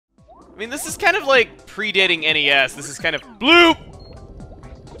I mean, this is kind of like predating NES. This is kind of bloop.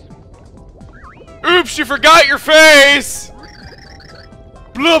 Oops, you forgot your face.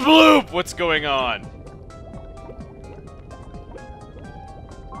 Bloop bloop. What's going on?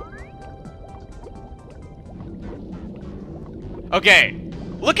 Okay,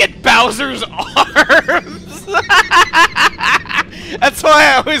 look at Bowser's arms! That's why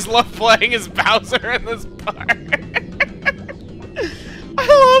I always love playing as Bowser in this part.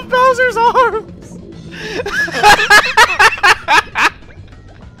 I love Bowser's arms!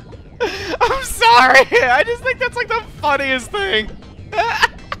 I'm sorry, I just think that's like the funniest thing.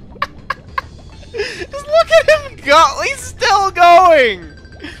 Just look at him go, he's still going!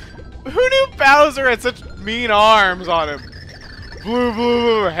 Who knew Bowser had such mean arms on him? Blue, blue,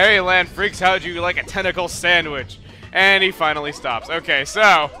 blue. Hey, land freaks, how'd you like a tentacle sandwich? And he finally stops. Okay,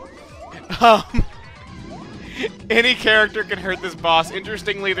 so, any character can hurt this boss.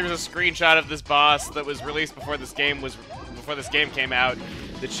 Interestingly, there's a screenshot of this boss that was released before this game came out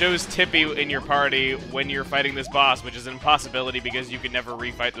that shows Tippy in your party when you're fighting this boss, which is an impossibility because you can never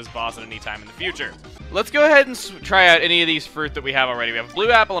refight this boss at any time in the future. Let's go ahead and try out any of these fruit that we have already. We have a blue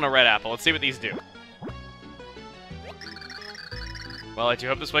apple and a red apple. Let's see what these do. Well, I do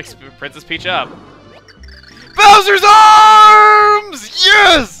hope this wakes Princess Peach up. Bowser's arms!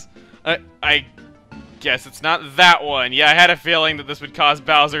 Yes! I guess it's not that one. Yeah, I had a feeling that this would cause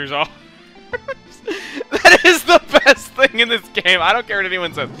Bowser's arms. That is the best thing in this game. I don't care what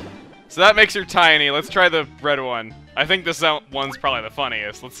anyone says. So that makes her tiny. Let's try the red one. I think this one's probably the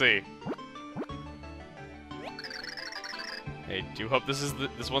funniest. Let's see. I do hope this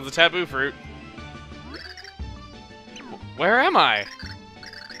one's a taboo fruit. Where am I?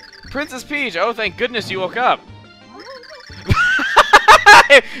 Princess Peach! Oh, thank goodness you woke up.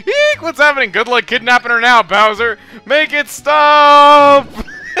 Eek! What's happening? Good luck kidnapping her now, Bowser. Make it stop!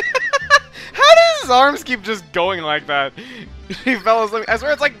 How does his arms keep just going like that? He fell asleep. I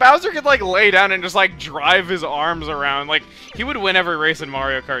swear it's like Bowser could like lay down and just like drive his arms around. Like, he would win every race in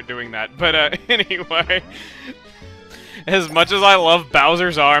Mario Kart doing that. But anyway. As much as I love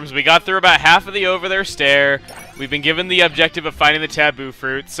Bowser's arms, we got through about half of the over there stair. We've been given the objective of finding the taboo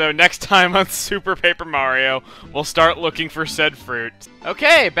fruit, so next time on Super Paper Mario, we'll start looking for said fruit.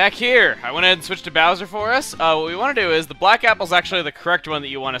 Okay, back here. I went ahead and switched to Bowser for us. What we want to do is, the black apple's actually the correct one that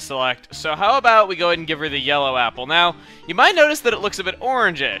you want to select, so how about we go ahead and give her the yellow apple. Now, you might notice that it looks a bit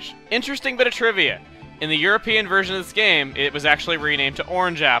orangish. Interesting bit of trivia. In the European version of this game, it was actually renamed to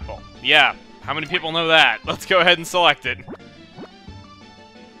Orange Apple. Yeah. How many people know that? Let's go ahead and select it.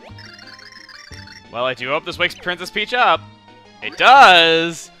 Well, I do hope this wakes Princess Peach up. It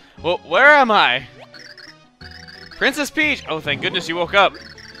does! Well, where am I? Princess Peach! Oh, thank goodness you woke up.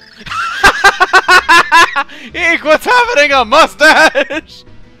 Eek, what's happening? A mustache!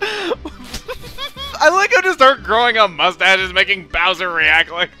 I like how just start growing a mustache is making Bowser react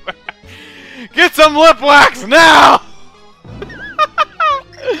like that. Get some lip wax now!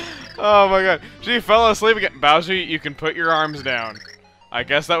 Oh my god. She fell asleep again. Bowser, you can put your arms down. I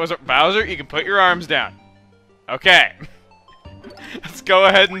guess that was... Bowser, you can put your arms down. Okay. Let's go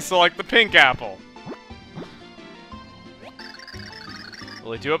ahead and select the pink apple.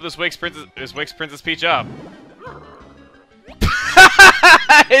 Well, I do hope this wakes Princess Peach up.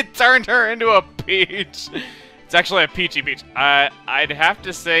 It turned her into a peach. It's actually a peachy peach. I'd have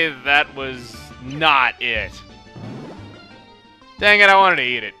to say that was not it. Dang it, I wanted to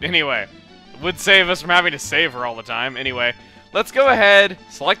eat it. Anyway, it would save us from having to save her all the time. Anyway, let's go ahead,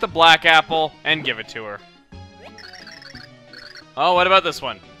 select the black apple, and give it to her. Oh, what about this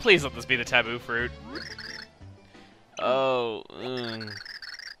one? Please let this be the taboo fruit. Oh,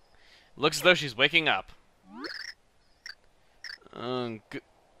 looks as though she's waking up.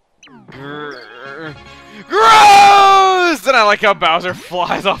 Gross! And I like how Bowser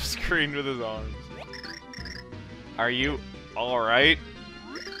flies off screen with his arms. Are you alright?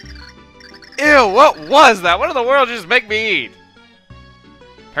 Ew, what was that? What in the world did you just make me eat?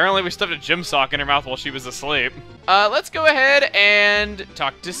 Apparently we stuffed a gym sock in her mouth while she was asleep. Let's go ahead and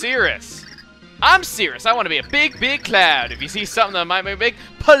talk to Cirrus. I'm Cirrus. I want to be a big, big cloud. If you see something that might be big,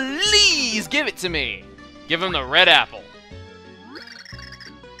 please give it to me. Give him the red apple.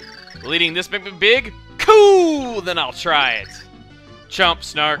 Leading this make me big? Cool! Then I'll try it. Chump,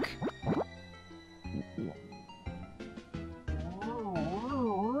 Snark.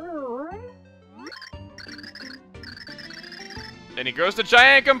 Then he grows to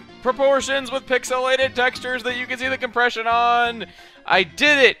giant proportions with pixelated textures that you can see the compression on. I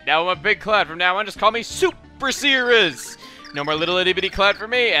did it! Now I'm a big cloud. From now on, just call me Super Cirrus. No more little itty bitty cloud for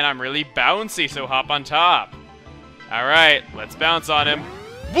me, and I'm really bouncy, so hop on top. Alright, let's bounce on him.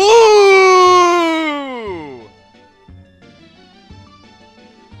 Woo!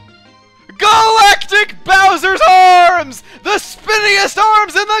 Galactic Bowser's arms! The spinniest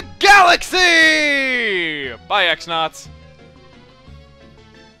arms in the galaxy! Bye, X-Nauts.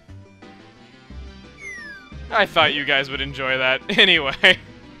 I thought you guys would enjoy that. Anyway.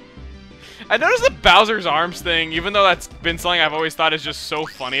 I noticed the Bowser's arms thing, even though that's been something I've always thought is just so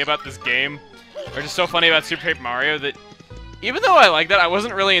funny about this game, or just so funny about Super Paper Mario, that even though I like that, I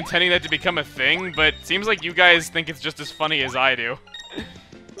wasn't really intending that to become a thing, but it seems like you guys think it's just as funny as I do.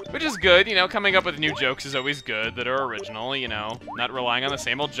 Which is good, you know, coming up with new jokes is always good, that are original, you know, not relying on the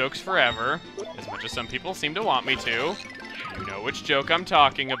same old jokes forever, as much as some people seem to want me to. You know which joke I'm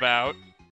talking about.